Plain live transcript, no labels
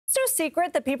It's no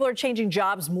secret that people are changing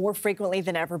jobs more frequently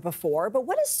than ever before. But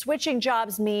what does switching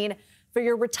jobs mean for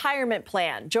your retirement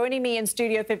plan? Joining me in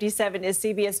Studio 57 is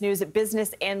CBS News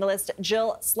business analyst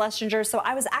Jill Schlesinger. So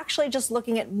I was actually just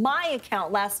looking at my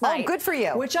account last night. Oh, good for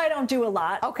you. Which I don't do a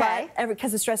lot. Okay.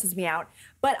 Because it stresses me out.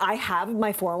 But I have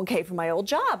my 401k from my old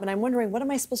job, and I'm wondering, what am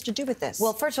I supposed to do with this?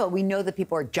 Well, first of all, we know that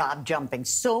people are job jumping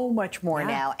so much more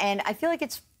now. And I feel like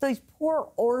it's these poor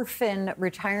orphan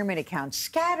retirement accounts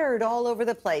scattered all over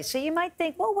the place. So you might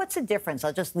think, well, what's the difference?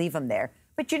 I'll just leave them there.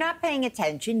 But you're not paying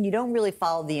attention. You don't really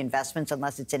follow the investments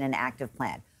unless it's in an active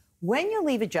plan. When you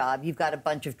leave a job, you've got a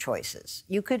bunch of choices.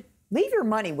 You could leave your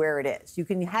money where it is. You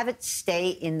can have it stay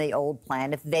in the old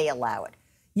plan if they allow it.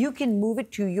 You can move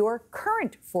it to your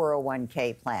current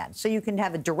 401k plan. So you can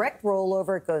have a direct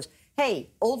rollover. It goes,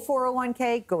 hey, old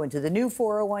 401k, go into the new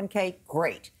 401k.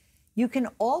 Great. You can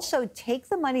also take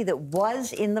the money that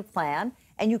was in the plan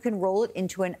and you can roll it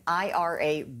into an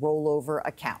IRA rollover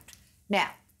account. Now,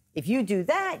 if you do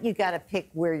that, you got to pick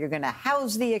where you're going to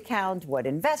house the account, what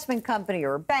investment company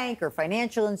or bank or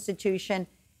financial institution.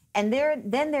 And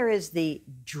then there is the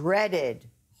dreaded,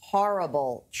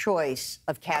 horrible choice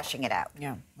of cashing it out.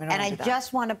 Yeah, and I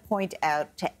just want to point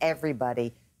out to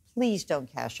everybody, please don't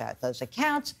cash out those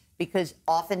accounts, because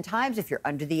oftentimes if you're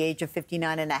under the age of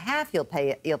 59 and a half, you'll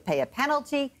pay a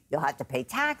penalty, you'll have to pay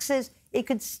taxes. You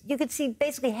could see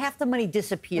basically half the money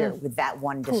disappear with that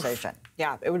one decision.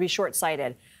 Yeah, it would be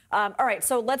short-sighted. All right,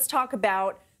 so let's talk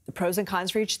about the pros and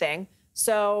cons for each thing.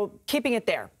 So keeping it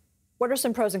there. What are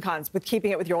some pros and cons with keeping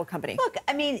it with your old company? Look,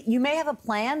 I mean, you may have a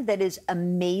plan that is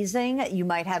amazing. You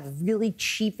might have really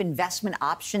cheap investment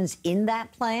options in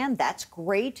that plan. That's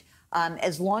great.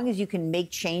 As long as you can make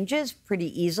changes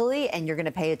pretty easily and you're going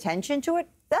to pay attention to it,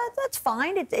 that's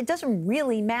fine. It doesn't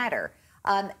really matter.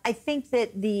 I think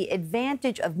that the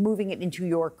advantage of moving it into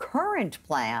your current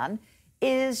plan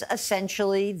is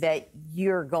essentially that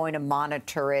you're going to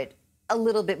monitor it a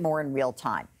little bit more in real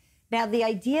time. Now, the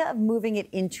idea of moving it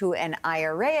into an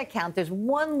IRA account, there's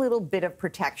one little bit of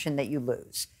protection that you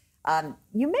lose.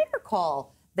 You may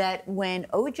recall that when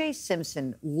O.J.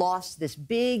 Simpson lost this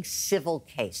big civil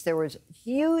case, there was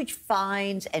huge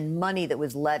fines and money that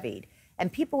was levied.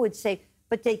 And people would say,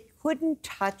 but they couldn't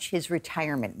touch his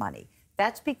retirement money.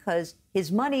 That's because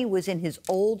his money was in his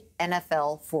old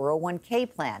NFL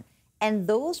 401k plan. And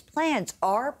those plans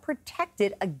are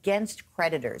protected against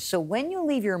creditors. So when you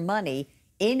leave your money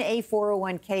in a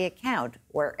 401k account,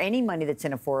 or any money that's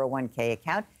in a 401k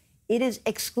account, it is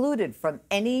excluded from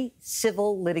any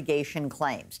civil litigation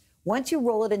claims. Once you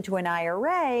roll it into an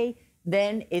IRA,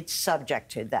 then it's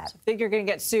subject to that. So if you think you're going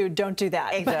to get sued, don't do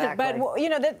that. Exactly. But you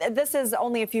know, this is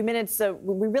only a few minutes, so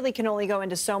we really can only go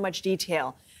into so much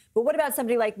detail. But what about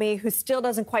somebody like me who still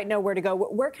doesn't quite know where to go?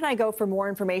 Where can I go for more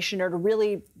information or to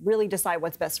really decide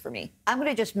what's best for me? I'm going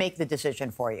to just make the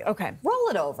decision for you. Okay. Roll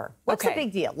it over. What's the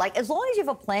big deal? Like, as long as you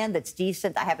have a plan that's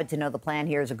decent, I happen to know the plan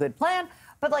here is a good plan.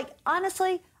 But, like,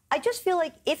 honestly, I just feel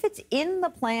like if it's in the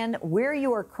plan where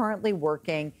you are currently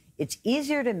working, it's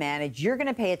easier to manage. You're going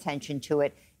to pay attention to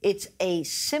it. It's a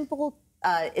simple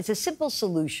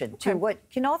solution to what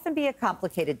can often be a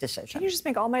complicated decision. Can you just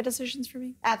make all my decisions for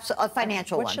me? Absolutely.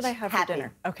 Financial ones. What should I have for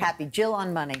dinner? Okay. Happy. Jill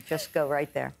on money. Just go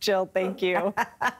right there. Jill, thank you.